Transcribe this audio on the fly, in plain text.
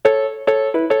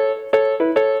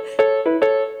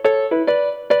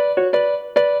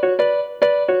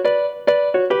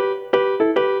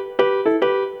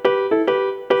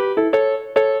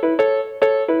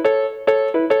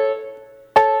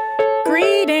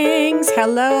darlings.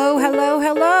 Hello, hello,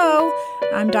 hello.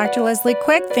 I'm Dr. Leslie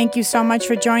Quick. Thank you so much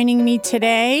for joining me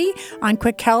today on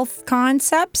Quick Health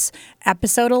Concepts,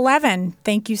 episode 11.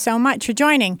 Thank you so much for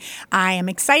joining. I am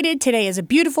excited. Today is a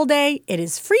beautiful day. It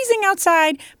is freezing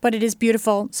outside, but it is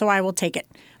beautiful, so I will take it.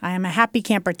 I am a happy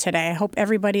camper today. I hope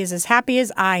everybody is as happy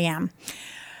as I am.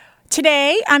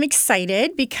 Today, I'm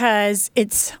excited because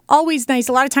it's always nice.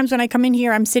 A lot of times when I come in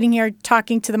here, I'm sitting here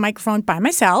talking to the microphone by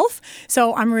myself.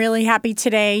 So I'm really happy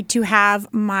today to have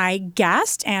my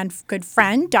guest and good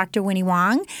friend, Dr. Winnie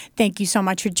Wong. Thank you so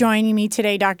much for joining me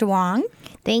today, Dr. Wong.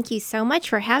 Thank you so much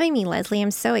for having me, Leslie. I'm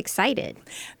so excited.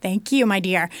 Thank you, my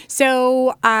dear.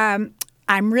 So,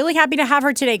 I'm really happy to have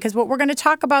her today because what we're going to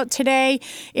talk about today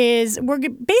is we're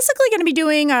basically going to be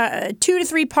doing a 2 to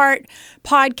 3 part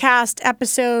podcast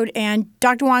episode, and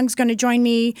Dr. Wong's going to join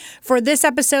me for this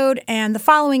episode and the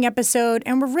following episode,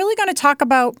 and we're really going to talk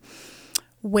about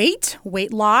weight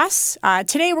loss.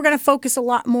 Today, we're going to focus a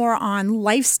lot more on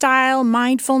lifestyle,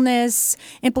 mindfulness,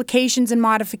 implications and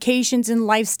modifications in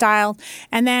lifestyle.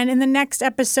 And then in the next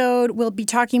episode, we'll be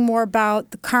talking more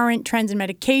about the current trends in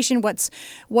medication, what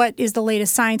is the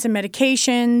latest science in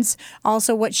medications,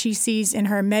 also what she sees in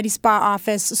her MediSpa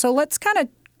office. So let's kind of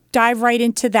dive right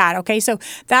into that, okay? So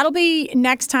that'll be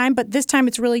next time, but this time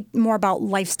it's really more about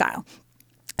lifestyle.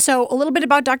 So a little bit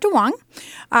about Dr. Wong.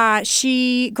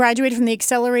 She graduated from the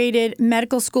Accelerated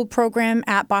Medical School program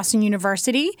at Boston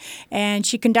University, and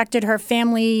she conducted her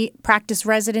family practice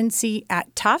residency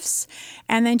at Tufts.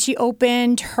 And then she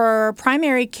opened her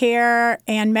primary care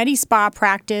and MediSpa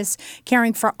practice,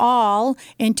 Caring for All,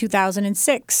 in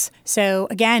 2006. So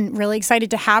again, really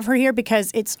excited to have her here because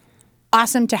it's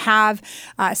awesome to have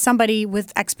somebody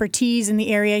with expertise in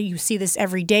the area. You see this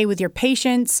every day with your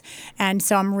patients. And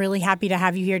so I'm really happy to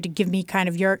have you here to give me kind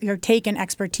of your take and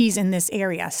expertise in this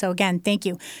area. So again, thank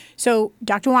you. So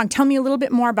Dr. Wong, tell me a little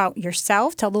bit more about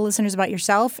yourself. Tell the listeners about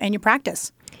yourself and your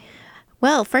practice.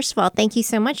 Well, first of all, thank you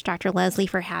so much, Dr. Leslie,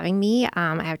 for having me.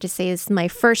 I have to say this is my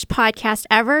first podcast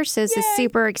ever, so this is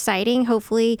super exciting.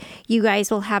 Hopefully, you guys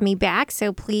will have me back.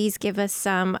 So please give us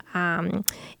some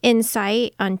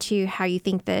insight onto how you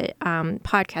think the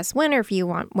podcast went, or if you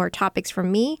want more topics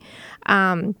from me.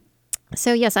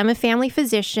 So yes, I'm a family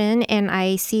physician, and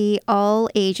I see all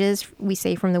ages. We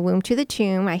say from the womb to the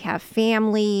tomb. I have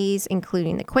families,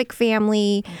 including the Quick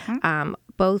family,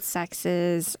 both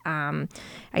sexes. I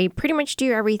pretty much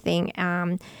do everything.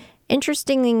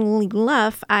 Interestingly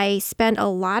enough, I spend a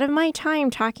lot of my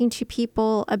time talking to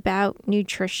people about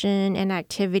nutrition and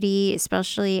activity,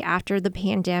 especially after the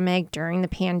pandemic, during the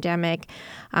pandemic.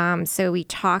 So we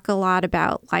talk a lot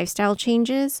about lifestyle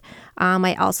changes.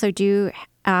 I also do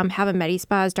have a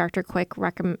MediSpa, as Dr. Quick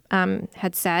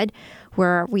had said,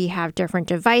 where we have different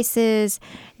devices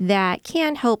that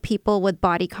can help people with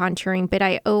body contouring. But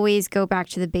I always go back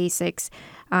to the basics.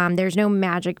 There's no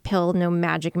magic pill, no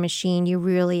magic machine. You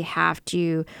really have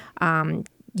to,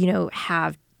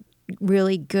 have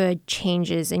really good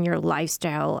changes in your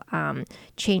lifestyle,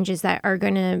 changes that are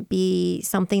going to be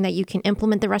something that you can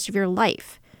implement the rest of your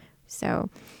life. So.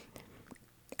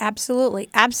 Absolutely.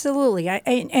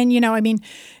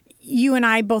 You and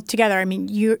I both together,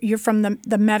 you're from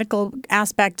the medical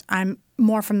aspect. I'm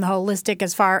more from the holistic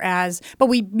as far as,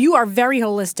 you are very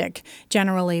holistic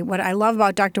generally. What I love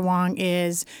about Dr. Wong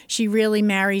is she really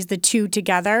marries the two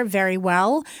together very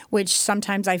well, which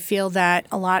sometimes I feel that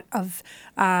a lot of,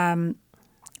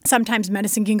 sometimes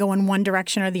medicine can go in one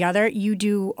direction or the other. You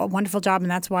do a wonderful job, and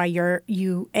that's why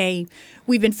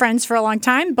we've been friends for a long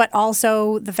time, but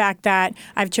also the fact that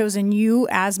I've chosen you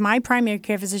as my primary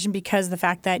care physician because the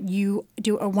fact that you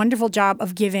do a wonderful job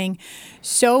of giving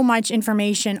so much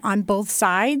information on both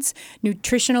sides,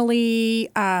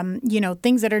 nutritionally,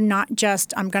 things that are not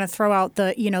just, I'm going to throw out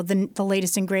the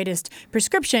latest and greatest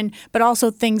prescription, but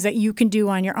also things that you can do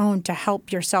on your own to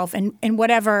help yourself and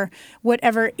whatever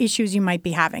issues you might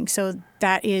be having. So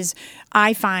that is,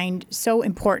 I find, so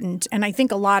important. And I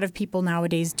think a lot of people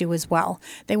nowadays do as well.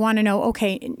 They want to know,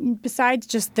 okay, besides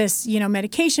just this,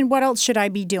 medication, what else should I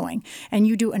be doing? And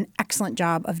you do an excellent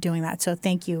job of doing that. So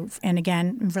thank you. And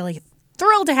again, I'm really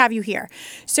thrilled to have you here.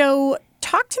 So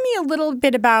talk to me a little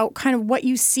bit about kind of what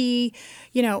you see,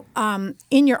 in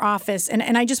your office.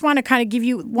 And I just want to kind of give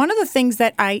you one of the things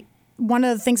I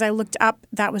looked up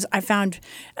that I found,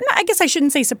 I guess I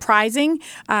shouldn't say surprising,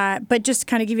 but just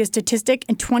kind of give you a statistic.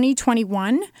 In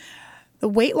 2021, the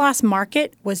weight loss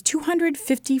market was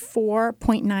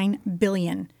 $254.9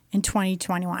 billion in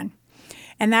 2021.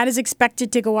 And that is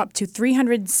expected to go up to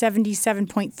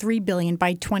 $377.3 billion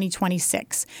by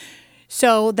 2026.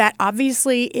 So that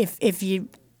obviously, if you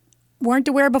weren't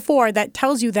aware before, that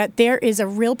tells you that there is a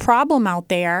real problem out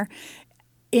there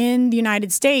in the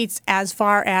United States as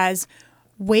far as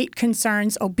weight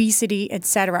concerns, obesity,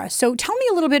 etc. So tell me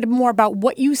a little bit more about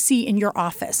what you see in your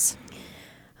office.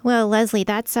 Well, Leslie,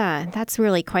 that's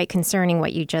really quite concerning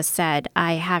what you just said.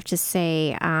 I have to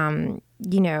say,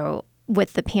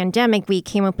 with the pandemic, we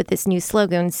came up with this new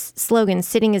slogan,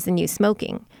 sitting is the new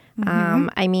smoking.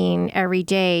 Every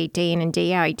day in and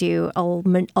day out, I do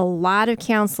a lot of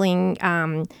counseling.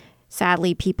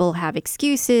 Sadly, people have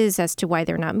excuses as to why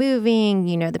they're not moving.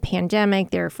 The pandemic,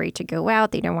 they're afraid to go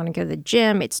out. They don't want to go to the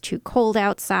gym. It's too cold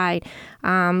outside.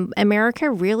 America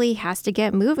really has to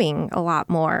get moving a lot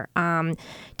more.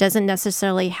 Doesn't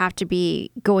necessarily have to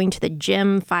be going to the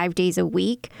gym 5 days a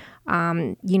week.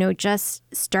 Just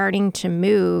starting to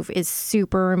move is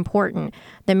super important.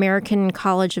 The American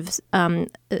College of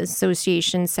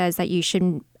Association says that you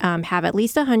should have at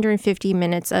least 150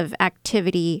 minutes of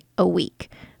activity a week.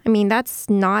 That's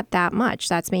not that much.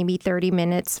 That's maybe 30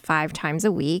 minutes 5 times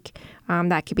a week.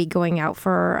 That could be going out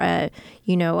for a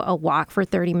walk for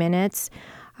 30 minutes.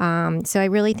 So I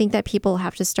really think that people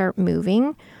have to start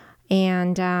moving.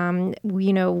 And,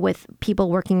 with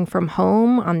people working from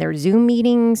home on their Zoom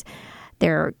meetings,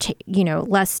 they're,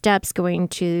 less steps going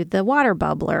to the water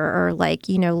bubbler, or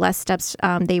less steps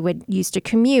they would use to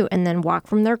commute and then walk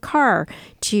from their car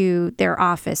to their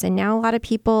office. And now a lot of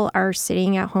people are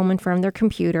sitting at home in front of their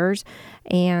computers,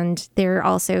 and they're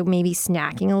also maybe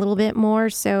snacking a little bit more.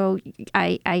 So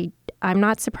I'm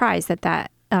not surprised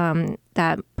that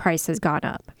price has gone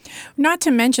up. Not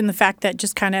to mention the fact that,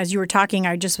 just kind of as you were talking,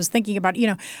 I just was thinking about,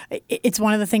 it's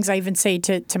one of the things I even say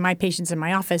to my patients in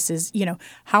my office is,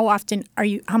 how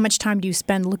much time do you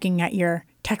spend looking at your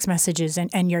text messages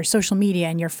and your social media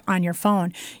and on your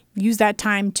phone? Use that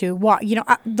time to walk.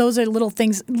 Those are little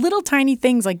things, little tiny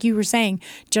things, like you were saying,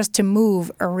 just to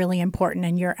move are really important.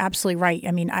 And you're absolutely right.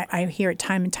 I hear it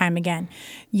time and time again.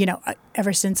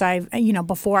 Ever since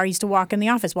before I used to walk in the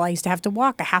office, I used to have to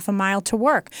walk a half a mile to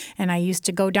work, and I used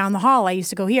to go down the hall. I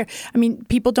used to go here.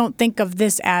 People don't think of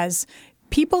this as,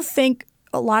 people think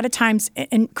a lot of times,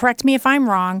 and correct me if I'm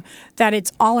wrong, that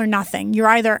it's all or nothing. You're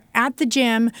either at the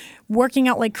gym working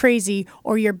out like crazy,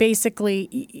 or you're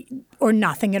basically, or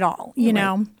nothing at all,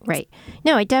 know? Right.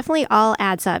 No, it definitely all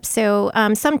adds up. So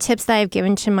some tips that I've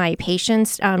given to my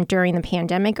patients during the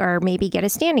pandemic are maybe get a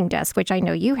standing desk, which I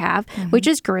know you have, which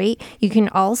is great. You can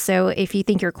also, if you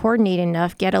think you're coordinated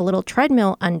enough, get a little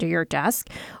treadmill under your desk.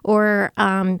 Or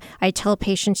I tell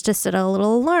patients to set a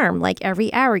little alarm, like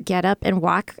every hour, get up and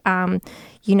walk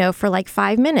for like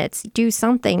 5 minutes, do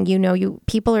something.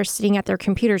 People are sitting at their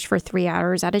computers for 3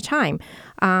 hours at a time.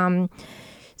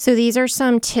 So these are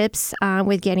some tips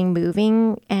with getting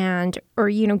moving, or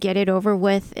get it over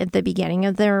with at the beginning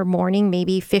of their morning,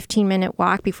 maybe 15-minute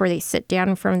walk before they sit down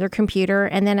in front of their computer.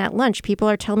 And then at lunch, people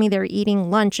are telling me they're eating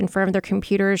lunch in front of their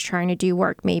computers trying to do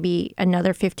work, maybe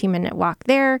another 15-minute walk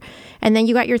there. And then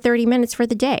you got your 30 minutes for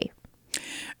the day.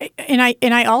 And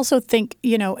I also think,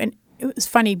 and it was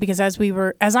funny because as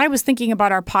I was thinking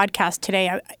about our podcast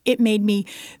today, it made me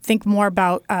think more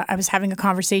about, I was having a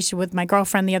conversation with my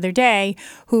girlfriend the other day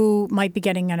who might be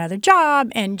getting another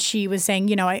job. And she was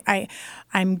saying,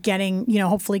 I'm getting,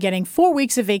 hopefully getting 4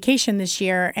 weeks of vacation this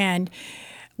year. And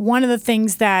one of the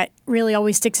things that really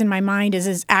always sticks in my mind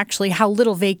is actually how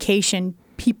little vacation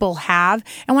people have.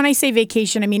 And when I say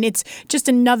vacation, it's just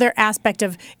another aspect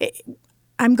of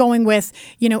I'm going with,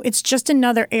 it's just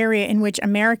another area in which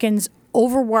Americans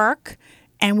overwork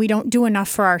and we don't do enough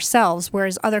for ourselves,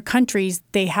 whereas other countries,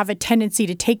 they have a tendency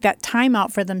to take that time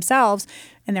out for themselves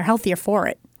and they're healthier for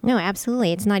it. No,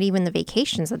 absolutely. It's not even the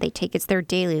vacations that they take. It's their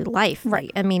daily life.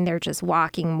 Right. They're just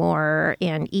walking more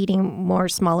and eating more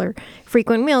smaller,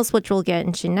 frequent meals, which we'll get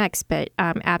into next. But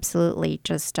absolutely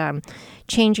just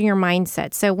changing your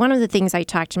mindset. So one of the things I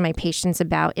talk to my patients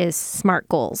about is SMART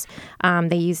goals.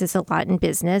 They use this a lot in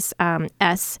business,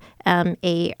 SMART.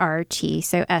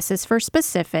 So S is for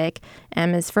specific,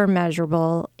 M is for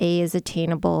measurable, A is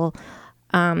attainable,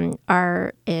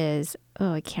 R is,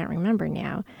 I can't remember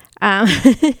now. I'll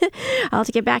have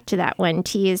to get back to that one.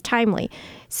 T is timely.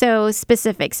 So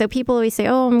specific. So people always say,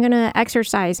 I'm going to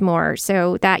exercise more.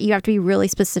 So that you have to be really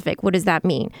specific. What does that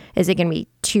mean? Is it going to be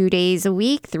 2 days a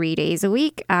week, 3 days a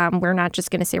week? We're not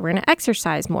just going to say we're going to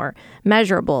exercise more.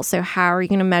 Measurable. So how are you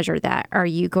going to measure that? Are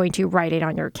you going to write it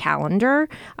on your calendar?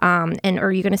 And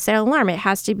are you going to set an alarm? It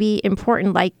has to be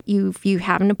important, like you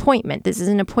have an appointment. This is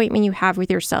an appointment you have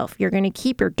with yourself. You're going to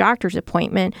keep your doctor's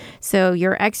appointment. So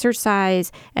your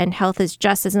exercise and health is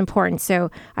just as important.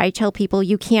 So I tell people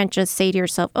you can't just say to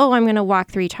yourself, I'm going to walk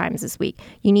 3 times this week.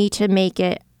 You need to make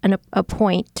it a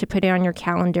point to put it on your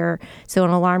calendar. So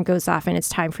an alarm goes off and it's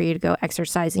time for you to go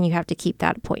exercise, and you have to keep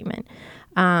that appointment.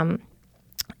 A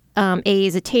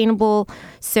is attainable.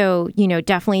 So,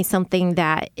 definitely something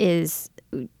that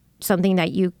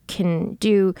you can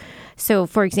do. So,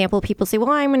 for example, people say,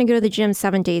 well, I'm going to go to the gym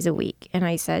 7 days a week. And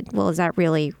I said, well, is that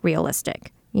really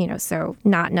realistic? So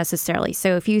not necessarily.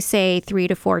 So if you say 3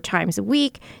 to 4 times a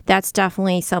week, that's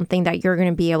definitely something that you're going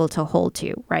to be able to hold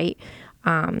to, right?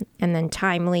 And then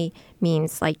timely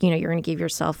means you're going to give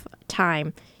yourself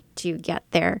time to get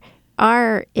there.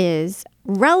 R is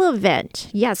relevant.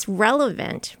 Yes,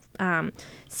 relevant.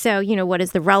 So, what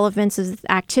is the relevance of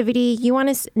the activity? You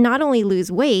want to not only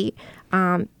lose weight,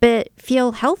 but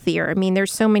feel healthier. I mean,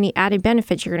 there's so many added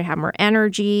benefits. You're going to have more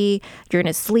energy. You're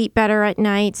going to sleep better at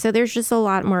night. So there's just a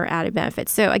lot more added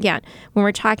benefits. So again, when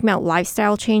we're talking about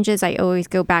lifestyle changes, I always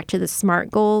go back to the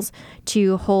SMART goals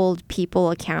to hold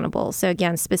people accountable. So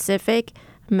again, specific,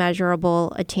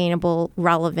 measurable, attainable,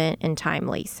 relevant, and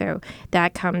timely. So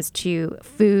that comes to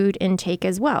food intake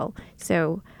as well.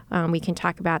 So we can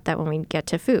talk about that when we get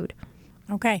to food.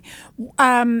 Okay.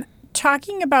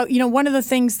 Talking about, one of the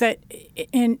things that,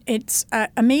 and it's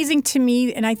amazing to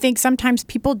me, and I think sometimes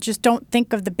people just don't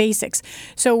think of the basics.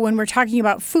 So when we're talking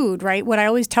about food, right, what I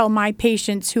always tell my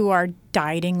patients who are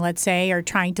dieting, let's say, or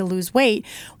trying to lose weight,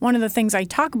 one of the things I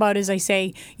talk about is I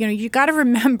say, you got to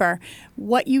remember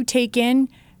what you take in.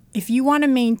 If you want to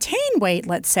maintain weight,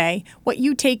 let's say, what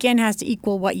you take in has to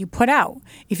equal what you put out.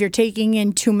 If you're taking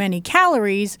in too many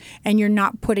calories and you're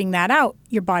not putting that out,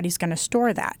 your body's going to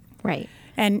store that. Right.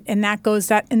 And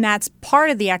that's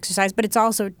part of the exercise, but it's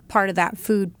also part of that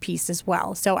food piece as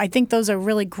well. So I think those are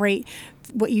really great.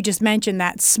 What you just mentioned,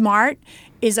 that SMART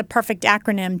is a perfect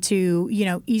acronym to,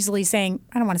 easily saying,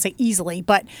 I don't want to say easily,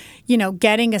 but,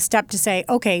 getting a step to say,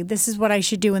 okay, this is what I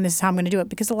should do and this is how I'm going to do it.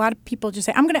 Because a lot of people just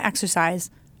say, I'm going to exercise.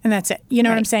 And that's it. You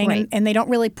know what I'm saying? Right. And they don't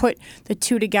really put the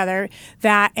two together,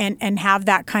 that and have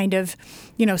that kind of,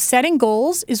 setting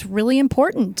goals is really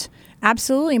important.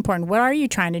 Absolutely important. What are you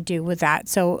trying to do with that?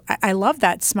 So I love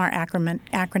that SMART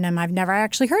acronym. I've never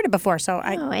actually heard it before.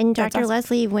 And Dr. Awesome.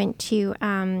 Leslie went to,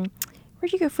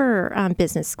 where'd you go for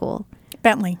business school?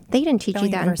 Bentley. They didn't teach Bentley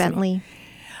you that University. in Bentley.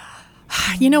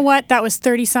 You know what? That was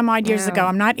 30 some odd years ago.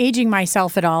 I'm not aging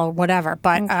myself at all, whatever.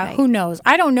 But who knows?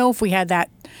 I don't know if we had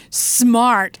that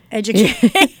SMART education.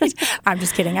 I'm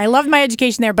just kidding. I loved my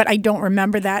education there, but I don't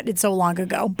remember that. It's so long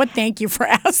ago. But thank you for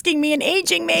asking me and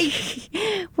aging me.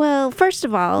 Well, first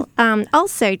of all,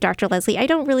 also, Dr. Leslie, I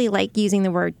don't really like using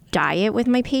the word diet with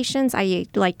my patients. I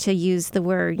like to use the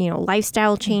word,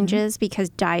 lifestyle changes, because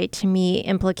diet to me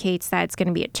implicates that it's going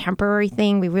to be a temporary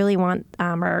thing. We really want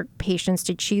our patients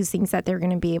to choose things that they're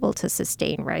going to be able to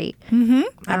sustain, right? Mm-hmm.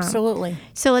 Absolutely.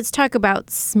 So let's talk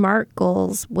about SMART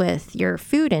goals with your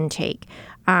food intake.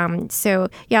 So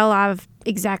a lot of,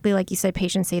 exactly like you said,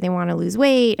 patients say they want to lose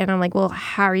weight. And I'm like, well,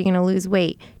 how are you going to lose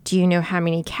weight? Do you know how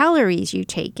many calories you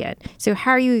take in? So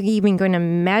how are you even going to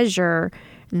measure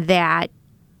that,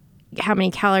 how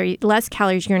many less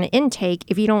calories you're going to intake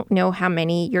if you don't know how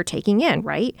many you're taking in,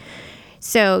 right?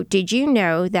 So did you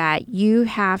know that you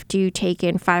have to take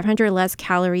in 500 less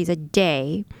calories a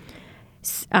day?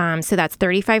 So that's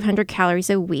 3,500 calories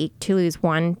a week to lose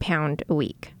 1 pound a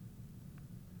week.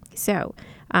 So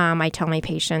I tell my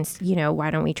patients, why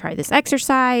don't we try this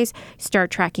exercise? Start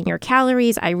tracking your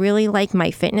calories. I really like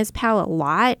MyFitnessPal a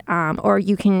lot. Or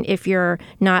you can, if you're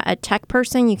not a tech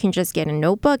person, you can just get a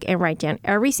notebook and write down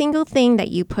every single thing that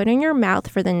you put in your mouth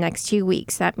for the next 2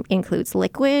 weeks. That includes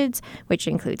liquids, which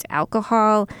includes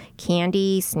alcohol,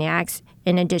 candy, snacks,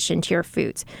 in addition to your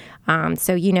foods.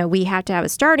 So, we have to have a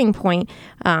starting point.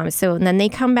 So and then they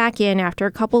come back in after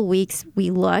a couple weeks.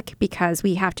 We look, because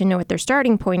we have to know what their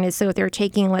starting point is. So if they're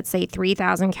taking, let's say,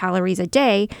 3,000 calories a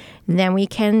day, then we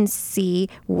can see,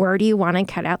 where do you want to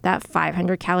cut out that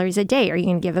 500 calories a day? Are you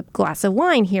going to give up a glass of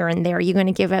wine here and there? Are you going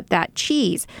to give up that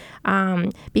cheese?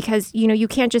 Because, you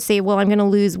can't just say, well, I'm going to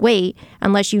lose weight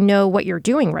unless you know what you're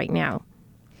doing right now.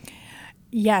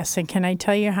 Yes, and can I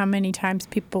tell you how many times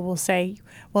people will say,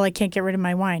 well, I can't get rid of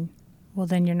my wine? Well,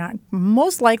 then you're not,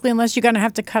 most likely, unless you're going to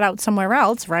have to cut out somewhere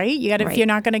else, right? If you're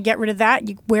not going to get rid of that,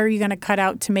 where are you going to cut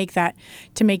out to make that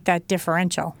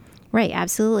differential? Right,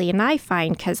 absolutely. And I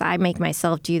find, because I make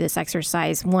myself do this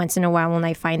exercise once in a while when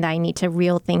I find that I need to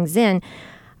reel things in,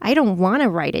 I don't want to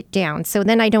write it down. So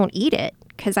then I don't eat it,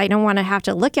 because I don't want to have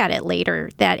to look at it later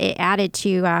that it added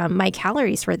to my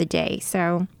calories for the day.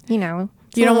 So,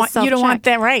 You don't want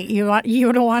that, right? You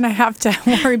don't want to have to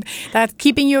worry. That's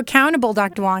keeping you accountable,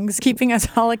 Dr. Wong, is keeping us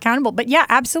all accountable. But yeah,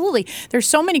 absolutely. There's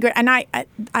so many great, and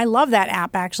I love that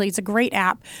app. Actually, it's a great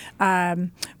app.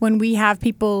 When we have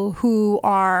people who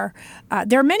are,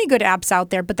 there are many good apps out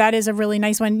there, but that is a really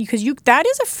nice one because that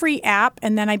is a free app,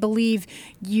 and then I believe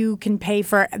you can pay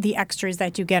for the extras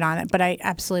that you get on it. But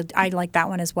I like that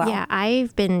one as well. Yeah,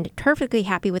 I've been perfectly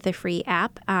happy with the free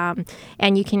app,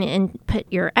 and you can input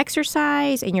your exercise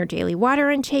and your daily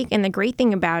water intake. And the great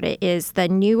thing about it is the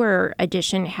newer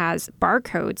edition has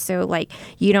barcodes. So like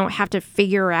you don't have to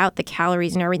figure out the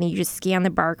calories and everything. You just scan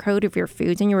the barcode of your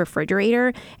foods in your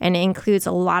refrigerator, and it includes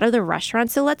a lot of the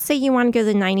restaurants. So let's say you want to go to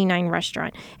the 99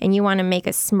 restaurant and you want to make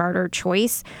a smarter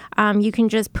choice. You can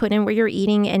just put in what you're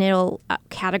eating and it'll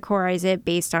categorize it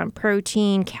based on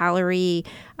protein, calorie,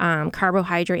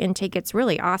 carbohydrate intake. It's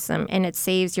really awesome, and it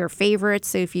saves your favorites.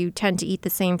 So if you tend to eat the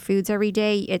same foods every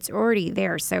day, it's already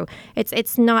there. So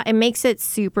it makes it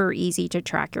super easy to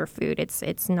track your food.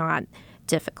 It's not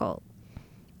difficult.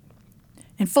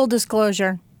 And full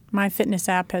disclosure, my fitness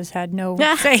app has had no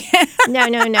say.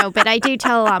 No. But I do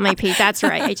tell a lot of my patients. That's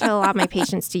right. I tell a lot of my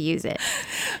patients to use it.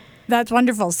 That's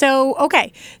wonderful. So,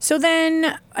 okay. So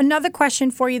then another question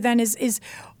for you then is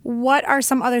what are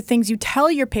some other things you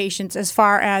tell your patients as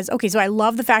far as, okay, so I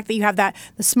love the fact that you have the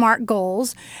SMART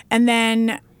goals, and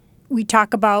then we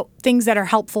talk about things that are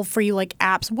helpful for you, like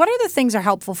apps. What other things are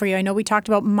helpful for you? I know we talked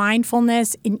about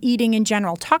mindfulness and eating in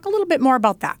general. Talk a little bit more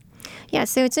about that. Yeah,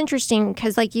 so it's interesting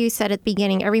because like you said at the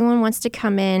beginning, everyone wants to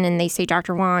come in and they say,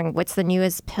 Dr. Wong, what's the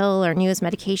newest pill or newest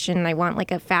medication? I want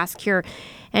like a fast cure.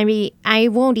 And I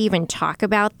won't even talk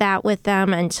about that with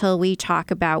them until we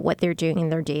talk about what they're doing in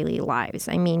their daily lives.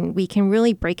 I mean, we can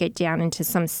really break it down into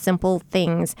some simple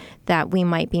things that we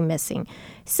might be missing.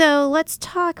 So let's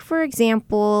talk, for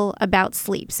example, about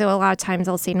sleep. So a lot of times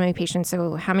I'll say to my patients,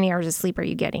 so how many hours of sleep are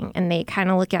you getting? And they kind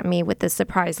of look at me with this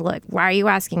surprised look. Why are you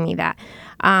asking me that?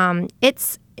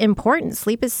 It's important.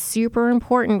 Sleep is super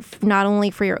important, not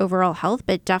only for your overall health,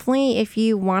 but definitely if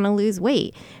you want to lose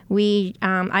weight.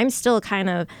 I'm still kind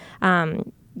of,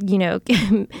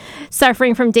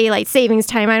 suffering from daylight savings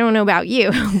time. I don't know about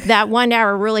you. That 1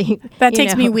 hour really... That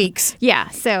takes me weeks. Yeah,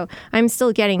 so I'm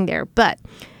still getting there. But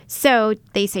so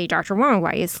they say, Dr. Wong,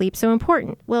 why is sleep so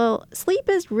important? Well, sleep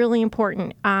is really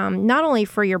important, not only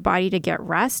for your body to get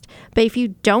rest, but if you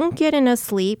don't get enough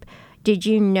sleep, did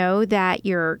you know that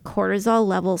your cortisol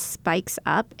level spikes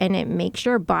up and it makes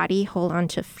your body hold on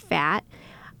to fat?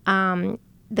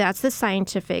 That's the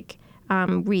scientific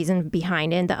reason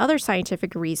behind it. And the other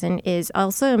scientific reason is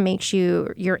also makes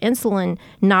your insulin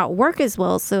not work as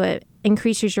well, so it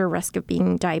increases your risk of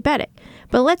being diabetic.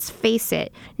 But let's face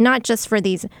it, not just for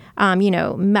these,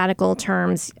 medical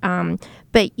terms,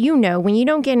 but when you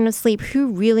don't get enough sleep, who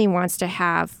really wants to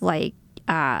have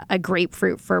a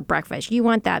grapefruit for breakfast? You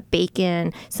want that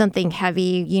bacon, something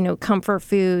heavy, comfort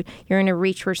food. You're going to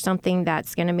reach for something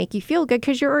that's going to make you feel good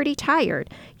because you're already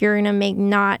tired. You're going to make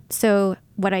not so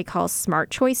what I call smart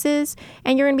choices,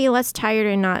 and you're going to be less tired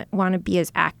and not want to be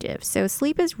as active. So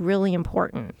sleep is really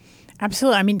important.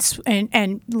 Absolutely. I mean,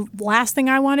 and last thing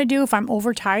I want to do if I'm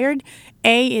overtired,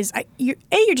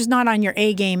 you're just not on your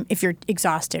A game if you're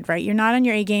exhausted, right? You're not on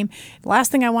your A game. The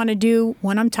last thing I want to do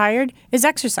when I'm tired is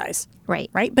exercise.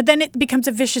 Right. Right. But then it becomes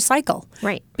a vicious cycle.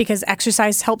 Right. Because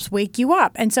exercise helps wake you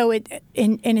up. And so to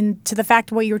the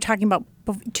fact what you were talking about,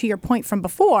 to your point from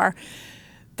before,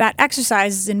 that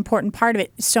exercise is an important part of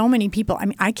it. So many people, I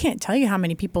mean, I can't tell you how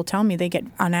many people tell me they get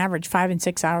on average 5 and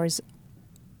 6 hours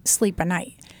sleep a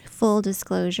night. Full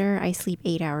disclosure, I sleep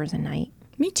 8 hours a night.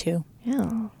 Me too.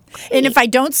 Yeah. And if I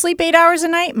don't sleep 8 hours a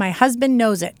night, my husband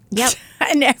knows it. Yep.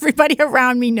 And everybody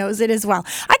around me knows it as well.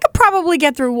 I could probably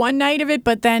get through one night of it,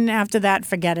 but then after that,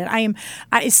 forget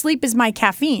it. Sleep is my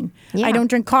caffeine. Yeah. I don't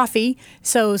drink coffee,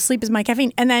 so sleep is my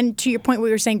caffeine. And then to your point, what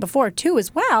you were saying before too,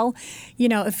 as well,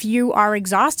 if you are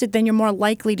exhausted, then you're more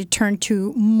likely to turn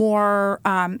to more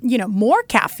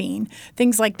caffeine,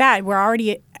 things like that. We're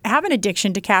already have an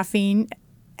addiction to caffeine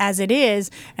as it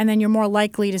is, and then you're more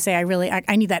likely to say,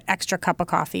 I need that extra cup of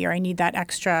coffee, or I need that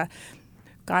extra,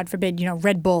 God forbid,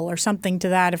 Red Bull or something to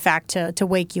that effect to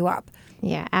wake you up.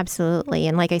 Yeah, absolutely.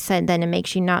 And like I said, then it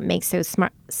makes you not make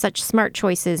such smart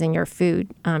choices in your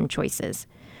food choices.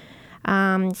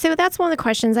 So that's one of the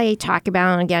questions I talk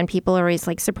about. And again, people are always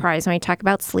surprised when I talk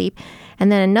about sleep.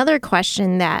 And then another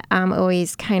question that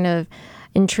always kind of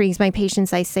intrigues my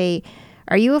patients, I say,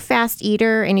 are you a fast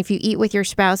eater? And if you eat with your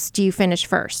spouse, do you finish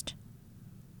first?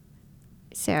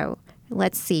 So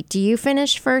let's see. Do you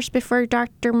finish first before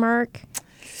Dr. Mark?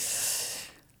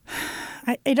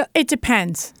 It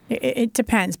depends. It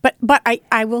depends. But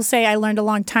I will say I learned a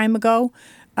long time ago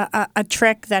a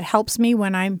trick that helps me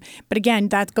when but again,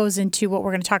 that goes into what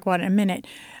we're going to talk about in a minute.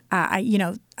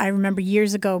 I remember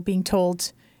years ago being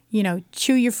told,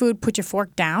 chew your food, put your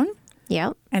fork down.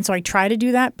 Yep. And so I try to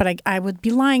do that, but I would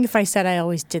be lying if I said I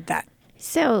always did that.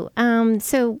 So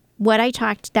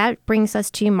that brings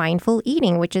us to mindful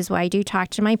eating, which is what I do talk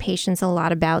to my patients a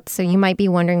lot about. So you might be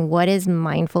wondering, what is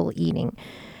mindful eating?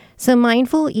 So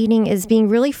mindful eating is being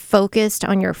really focused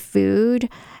on your food.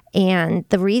 And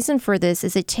the reason for this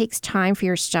is it takes time for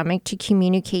your stomach to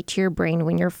communicate to your brain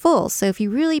when you're full. So if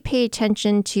you really pay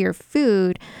attention to your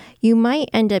food, you might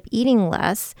end up eating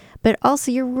less, but also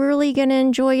you're really going to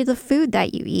enjoy the food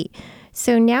that you eat.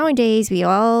 So nowadays, we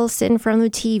all sit in front of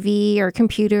the TV or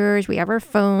computers, we have our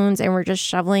phones, and we're just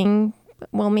shoveling,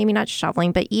 well, maybe not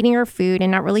shoveling, but eating our food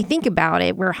and not really think about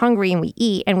it. We're hungry and we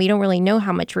eat, and we don't really know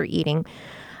how much we're eating.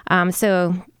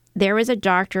 So there was a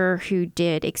doctor who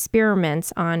did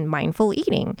experiments on mindful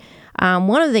eating.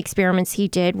 One of the experiments he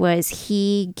did was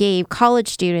he gave college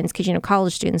students, because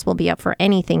college students will be up for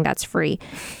anything that's free.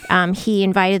 He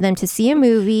invited them to see a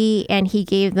movie, and he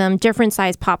gave them different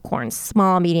size popcorns,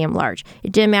 small, medium, large.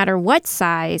 It didn't matter what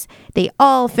size, they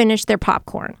all finished their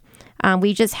popcorn.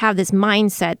 We just have this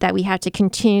mindset that we have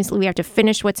to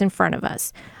finish what's in front of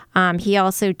us. He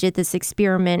also did this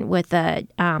experiment with a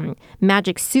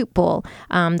magic soup bowl.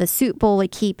 The soup bowl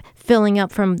would keep filling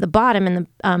up from the bottom, and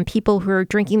the people who are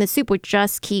drinking the soup would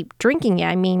just keep drinking it.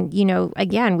 I mean,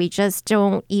 again, we just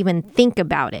don't even think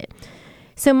about it.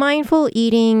 So mindful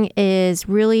eating is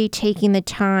really taking the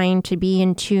time to be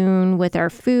in tune with our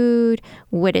food,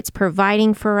 what it's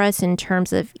providing for us in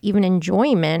terms of even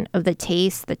enjoyment of the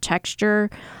taste, the texture,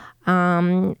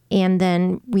 and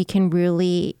then we can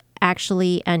really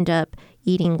actually end up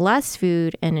eating less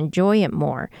food and enjoy it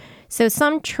more. So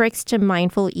some tricks to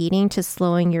mindful eating to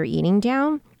slowing your eating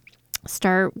down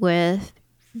start with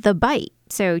the bite.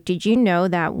 So did you know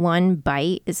that one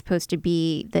bite is supposed to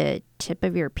be the tip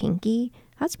of your pinky?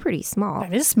 That's pretty small.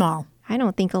 That is small. I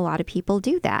don't think a lot of people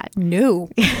do that. No.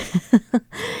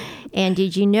 And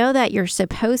did you know that you're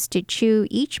supposed to chew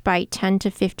each bite 10 to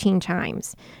 15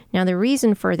 times? Now, the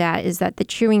reason for that is that the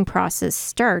chewing process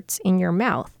starts in your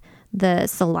mouth. The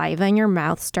saliva in your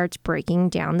mouth starts breaking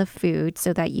down the food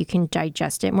so that you can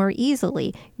digest it more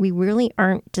easily. We really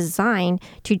aren't designed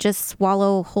to just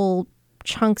swallow whole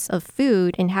chunks of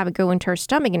food and have it go into our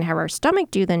stomach and have our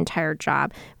stomach do the entire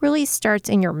job. It really starts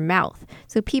in your mouth.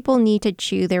 So people need to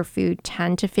chew their food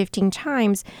 10 to 15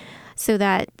 times so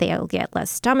that they'll get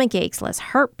less stomach aches, less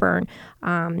heartburn,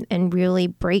 and really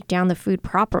break down the food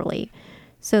properly.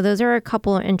 So those are a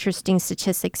couple of interesting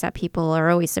statistics that people are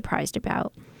always surprised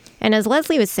about. And as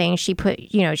Leslie was saying, she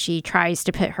tries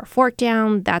to put her fork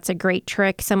down. That's a great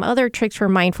trick. Some other tricks for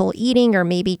mindful eating are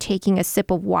maybe taking a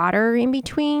sip of water in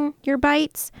between your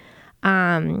bites.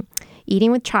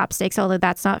 Eating with chopsticks, although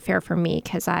that's not fair for me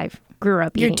because I grew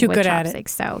up eating with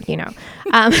chopsticks. So,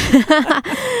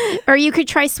 or you could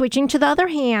try switching to the other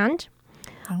hand.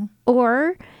 Oh.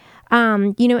 Or,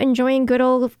 enjoying good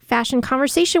old-fashioned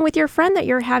conversation with your friend that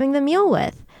you're having the meal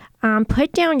with.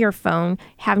 Put down your phone,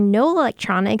 have no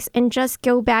electronics, and just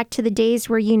go back to the days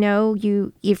where,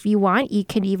 if you want, you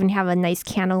could even have a nice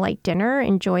candlelight dinner,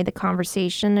 enjoy the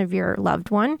conversation of your loved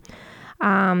one.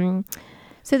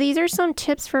 So these are some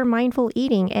tips for mindful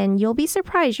eating, and you'll be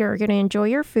surprised. You're going to enjoy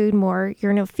your food more.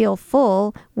 You're going to feel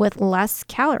full with less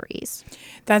calories.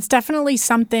 That's definitely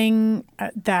something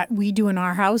that we do in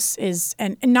our house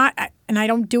and I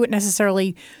don't do it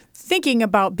necessarily thinking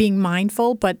about being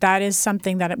mindful, but that is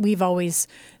something that we've always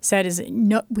said is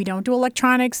no, we don't do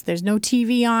electronics. There's no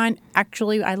TV on.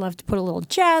 Actually, I love to put a little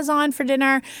jazz on for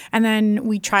dinner, and then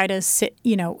we try to sit.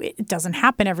 It doesn't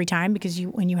happen every time because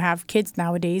when you have kids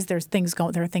nowadays, there are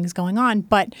things going on.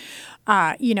 But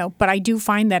but I do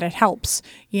find that it helps.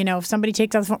 If somebody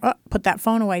takes out the phone, put that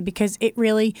phone away, because it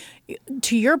really,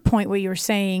 to your point, what you were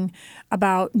saying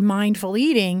about mindful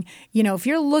eating. If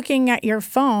you're looking at your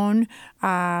phone.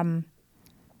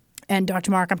 And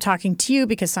Dr. Mark, I'm talking to you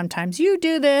because sometimes you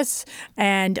do this,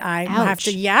 and I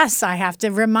have to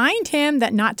remind him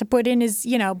that not to put in his,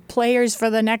 players for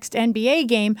the next NBA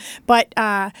game. But,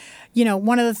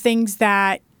 one of the things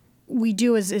that we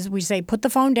do is we say, put the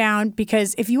phone down,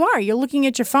 because if you're looking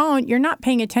at your phone, you're not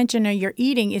paying attention to your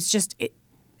eating. It's just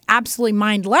absolutely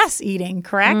mindless eating,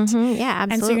 correct? Mm-hmm. Yeah,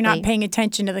 absolutely. And so you're not paying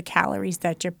attention to the calories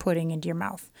that you're putting into your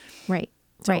mouth. Right,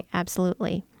 right,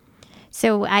 absolutely.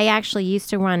 So I actually used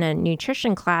to run a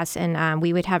nutrition class, and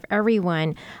we would have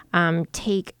everyone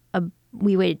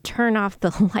we would turn off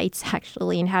the lights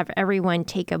actually and have everyone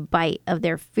take a bite of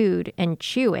their food and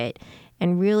chew it.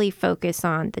 and really focus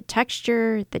on the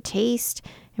texture, the taste,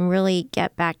 and really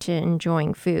get back to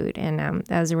enjoying food. And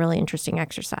that was a really interesting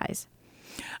exercise.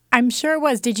 I'm sure it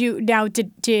was. Did your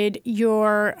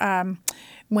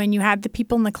when you had the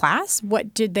people in the class,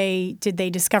 what did they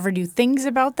discover new things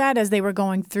about that as they were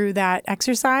going through that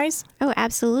exercise? Oh,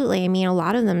 absolutely. I mean, a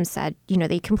lot of them said,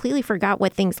 they completely forgot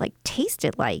what things like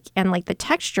tasted like and like the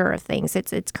texture of things.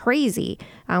 It's crazy.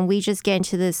 We just get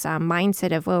into this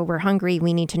mindset of, oh, we're hungry,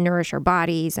 we need to nourish our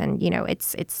bodies, and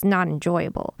it's not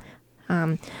enjoyable.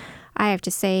 I have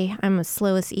to say, I'm the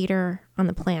slowest eater on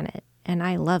the planet, and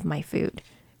I love my food.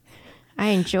 I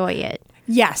enjoy it.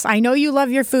 Yes, I know you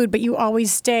love your food, but you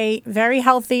always stay very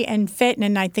healthy and fit,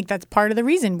 and I think that's part of the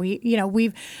reason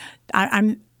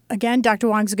I'm again, Dr.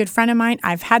 Wong's a good friend of mine.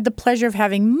 I've had the pleasure of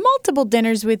having multiple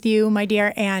dinners with you, my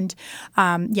dear, and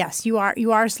yes, you are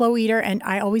a slow eater, and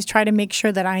I always try to make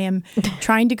sure that I am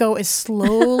trying to go as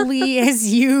slowly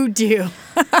as you do.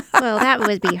 Well, that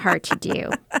would be hard to do.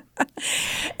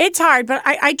 It's hard, but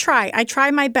I try. I try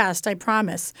my best, I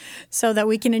promise, so that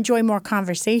we can enjoy more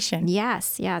conversation.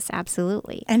 Yes,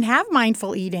 absolutely. And have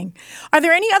mindful eating. Are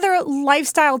there any other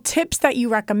lifestyle tips that you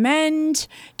recommend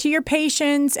to your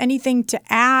patients? Anything to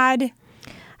add?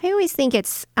 I always think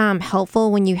it's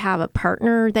helpful when you have a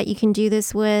partner that you can do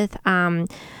this with.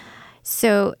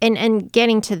 So, and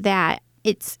getting to that,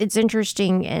 it's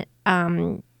interesting.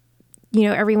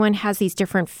 Everyone has these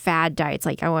different fad diets,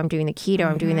 like, oh, I'm doing the keto,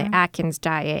 I'm doing the Atkins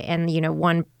diet. And,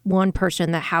 one person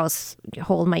in the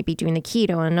household might be doing the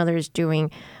keto and another is doing,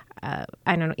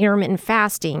 intermittent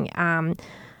fasting. And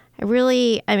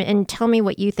tell me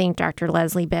what you think, Dr.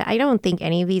 Leslie, but I don't think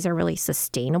any of these are really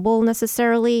sustainable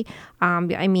necessarily. A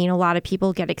lot of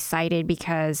people get excited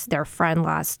because their friend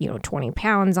lost, 20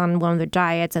 pounds on one of their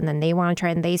diets, and then they want to try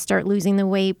and they start losing the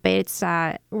weight, but it's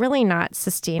really not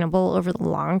sustainable over the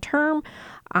long term.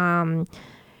 Again,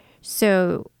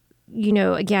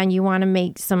 you want to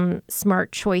make some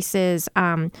smart choices.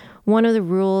 One of the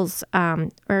rules,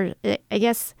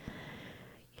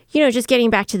 just getting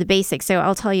back to the basics. So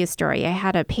I'll tell you a story. I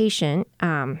had a patient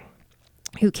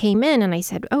who came in and I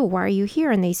said, oh, why are you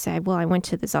here? And they said, well, I went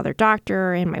to this other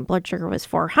doctor and my blood sugar was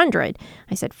 400.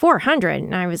 I said, 400?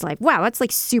 And I was like, wow, that's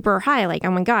like super high. Like,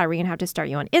 oh my God, are we going to have to start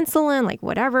you on insulin? Like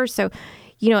whatever. So,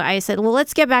 I said, well,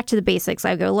 let's get back to the basics.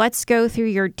 I go, let's go through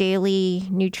your daily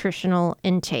nutritional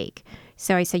intake.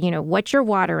 So I said, what's your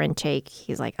water intake?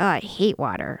 He's like, oh, I hate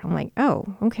water. I'm like, oh,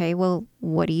 okay, well,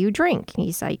 what do you drink? And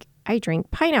he's like, I drink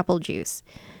pineapple juice.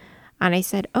 And I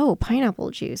said, oh,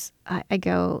 pineapple juice. I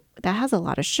go, that has a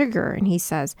lot of sugar. And he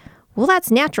says, well,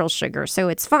 that's natural sugar, so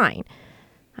it's fine.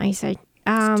 I said,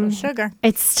 still sugar.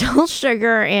 It's still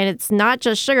sugar, and it's not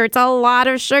just sugar. It's a lot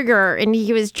of sugar. And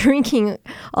he was drinking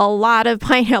a lot of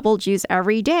pineapple juice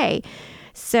every day.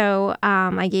 So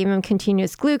I gave him a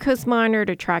continuous glucose monitor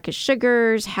to track his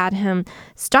sugars, had him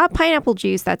stop pineapple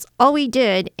juice. That's all we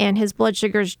did. And his blood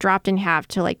sugars dropped in half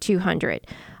to like 200.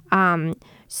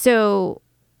 So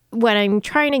what I'm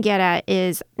trying to get at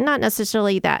is not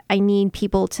necessarily that I need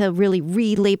people to really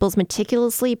read labels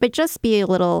meticulously, but just be a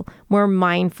little more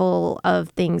mindful of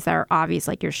things that are obvious,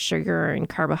 like your sugar and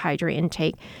carbohydrate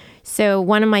intake. So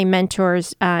one of my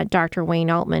mentors, Dr. Wayne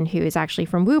Altman, who is actually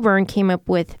from Woburn, came up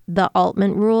with the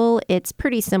Altman rule. It's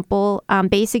pretty simple.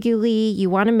 Basically, you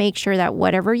want to make sure that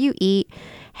whatever you eat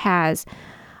has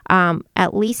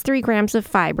at least 3 grams of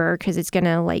fiber, because it's going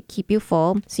to keep you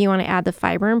full. So you want to add the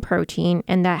fiber and protein,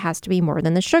 and that has to be more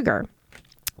than the sugar.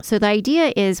 So the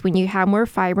idea is when you have more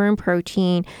fiber and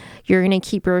protein, you're going to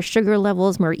keep your sugar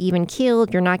levels more even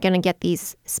keeled. You're not going to get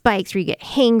these spikes where you get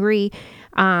hangry.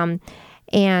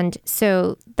 And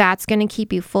so that's going to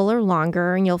keep you fuller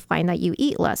longer, and you'll find that you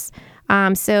eat less.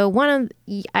 So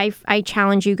I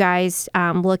challenge you guys,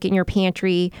 look in your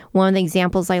pantry. One of the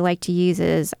examples I like to use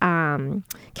is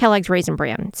Kellogg's Raisin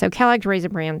Bran. So Kellogg's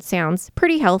Raisin Bran sounds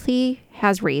pretty healthy,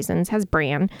 has raisins, has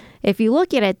bran. If you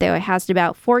look at it, though, it has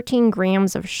about 14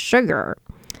 grams of sugar.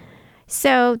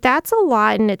 So that's a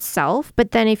lot in itself.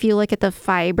 But then if you look at the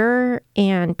fiber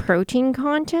and protein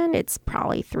content, it's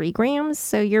probably 3 grams.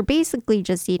 So you're basically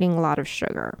just eating a lot of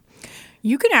sugar.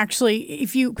 You can actually,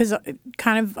 because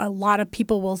kind of a lot of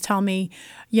people will tell me,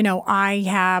 I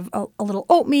have a little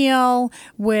oatmeal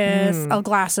with a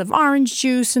glass of orange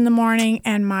juice in the morning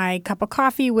and my cup of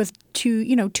coffee with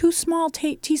two small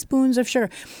teaspoons of sugar.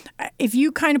 If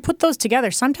you kind of put those together,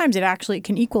 sometimes it actually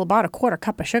can equal about a 1/4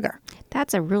 cup of sugar.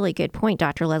 That's a really good point,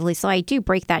 Dr. Leslie. So I do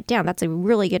break that down. That's a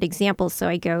really good example. So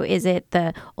I go, is it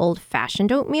the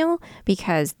old-fashioned oatmeal?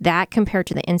 Because that compared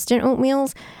to the instant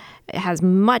oatmeals, has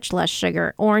much less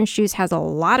sugar. Orange juice has a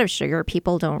lot of sugar.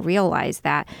 People don't realize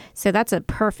that. So that's a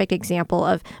perfect example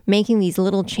of making these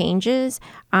little changes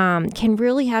can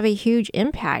really have a huge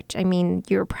impact. I mean,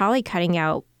 you're probably cutting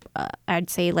out I'd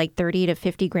say like 30 to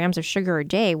 50 grams of sugar a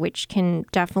day, which can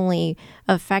definitely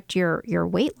affect your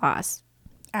weight loss.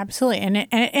 Absolutely,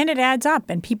 and it adds up,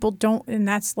 and people don't, and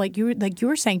that's like you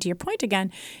were saying, to your point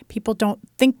again, people don't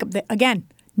think of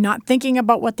not thinking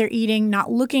about what they're eating,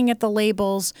 not looking at the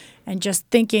labels, and just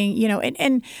thinking,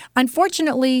 and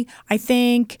unfortunately, I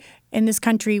think in this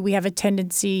country we have a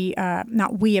tendency,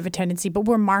 not we have a tendency, but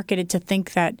we're marketed to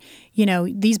think that,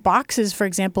 these boxes, for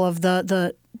example, of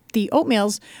the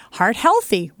oatmeal's heart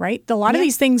healthy, right? A lot of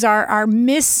these things are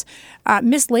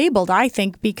mislabeled, I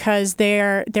think, because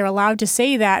they're allowed to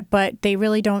say that, but they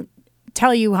really don't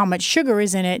tell you how much sugar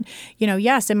is in it.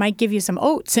 Yes, it might give you some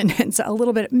oats and it's a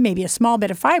little bit, maybe a small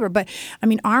bit of fiber, but I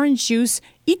mean, orange juice,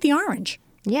 eat the orange.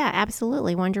 Yeah,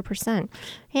 absolutely, 100%.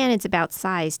 And it's about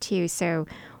size too. So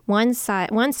one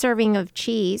serving of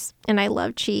cheese, and I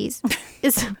love cheese,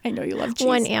 is I know you love cheese.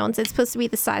 1 ounce. It's supposed to be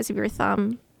the size of your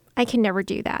thumb. I can never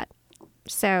do that.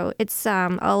 So it's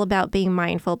all about being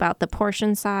mindful about the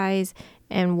portion size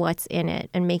and what's in it,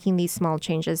 and making these small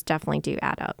changes definitely do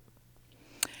add up.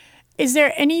 Is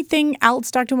there anything else,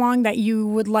 Dr. Wong, that you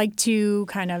would like to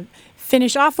kind of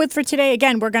finish off with for today?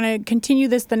 Again, we're going to continue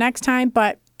this the next time,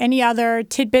 but any other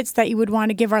tidbits that you would want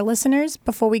to give our listeners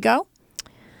before we go?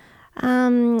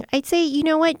 I'd say, you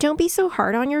know what? Don't be so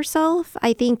hard on yourself.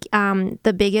 I think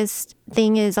the biggest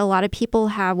thing is a lot of people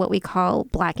have what we call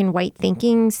black and white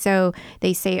thinking. So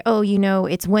they say, oh,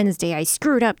 it's Wednesday. I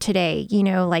screwed up today.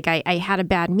 Like I had a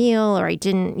bad meal, or I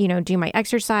didn't, do my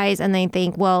exercise. And they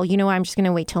think, well, I'm just going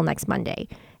to wait till next Monday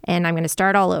and I'm going to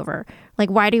start all over. Like,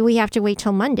 why do we have to wait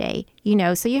till Monday?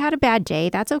 So you had a bad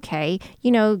day. That's okay.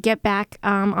 Get back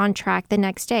on track the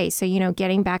next day. So,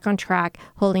 getting back on track,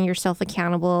 holding yourself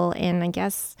accountable, and I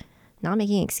guess not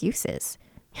making excuses.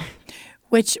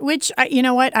 Which you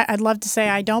know what? I'd love to say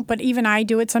I don't, but even I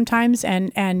do it sometimes,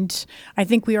 and I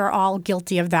think we are all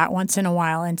guilty of that once in a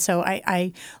while. And so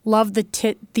I love the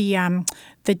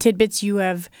tidbits you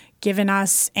have given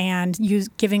us, and you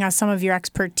giving us some of your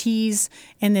expertise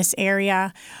in this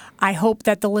area. I hope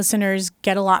that the listeners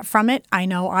get a lot from it. I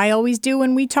know I always do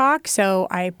when we talk, so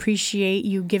I appreciate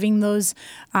you giving those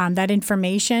that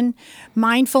information.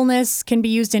 Mindfulness can be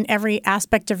used in every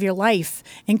aspect of your life,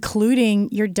 including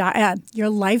your diet, your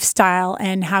lifestyle,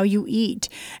 and how you eat.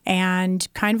 And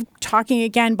kind of talking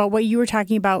again about what you were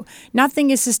talking about, nothing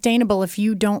is sustainable if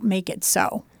you don't make it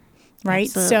so.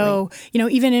 Right. Absolutely. So,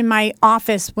 even in my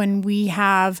office, when we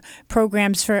have a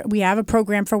program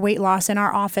for weight loss in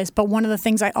our office. But one of the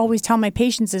things I always tell my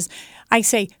patients is I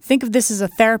say, think of this as a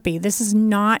therapy. This is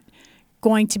not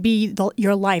going to be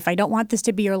your life. I don't want this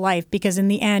to be your life, because in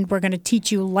the end, we're going to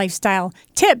teach you lifestyle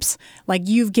tips like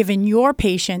you've given your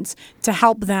patients to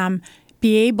help them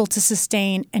be able to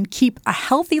sustain and keep a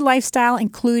healthy lifestyle,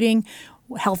 including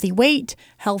healthy weight,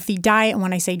 healthy diet. And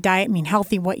when I say diet, I mean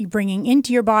healthy, what you're bringing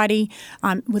into your body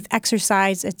with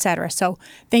exercise, etc. So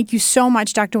thank you so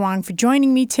much, Dr. Wong, for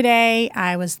joining me today.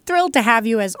 I was thrilled to have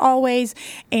you as always.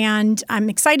 And I'm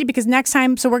excited because next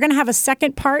time, so we're going to have a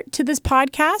second part to this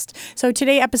podcast. So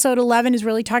today, episode 11 is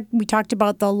really we talked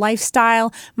about the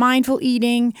lifestyle, mindful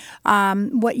eating,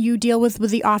 what you deal with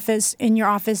the office, in your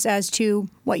office, as to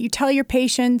what you tell your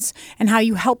patients and how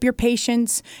you help your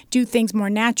patients do things more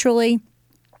naturally.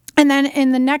 And then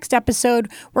in the next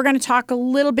episode, we're going to talk a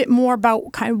little bit more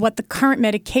about kind of what the current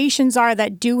medications are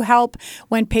that do help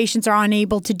when patients are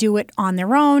unable to do it on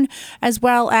their own, as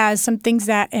well as some things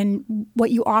that and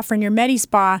what you offer in your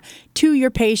MediSpa to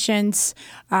your patients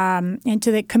and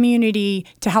to the community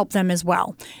to help them as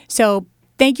well. So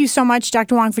thank you so much,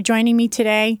 Dr. Wong, for joining me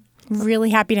today. Really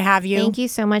happy to have you. Thank you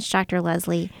so much, Dr.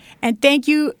 Leslie. And thank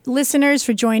you, listeners,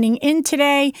 for joining in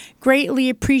today. Greatly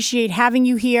appreciate having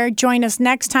you here. Join us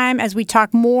next time as we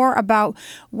talk more about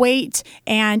weight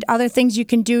and other things you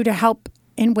can do to help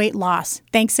in weight loss.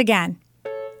 Thanks again.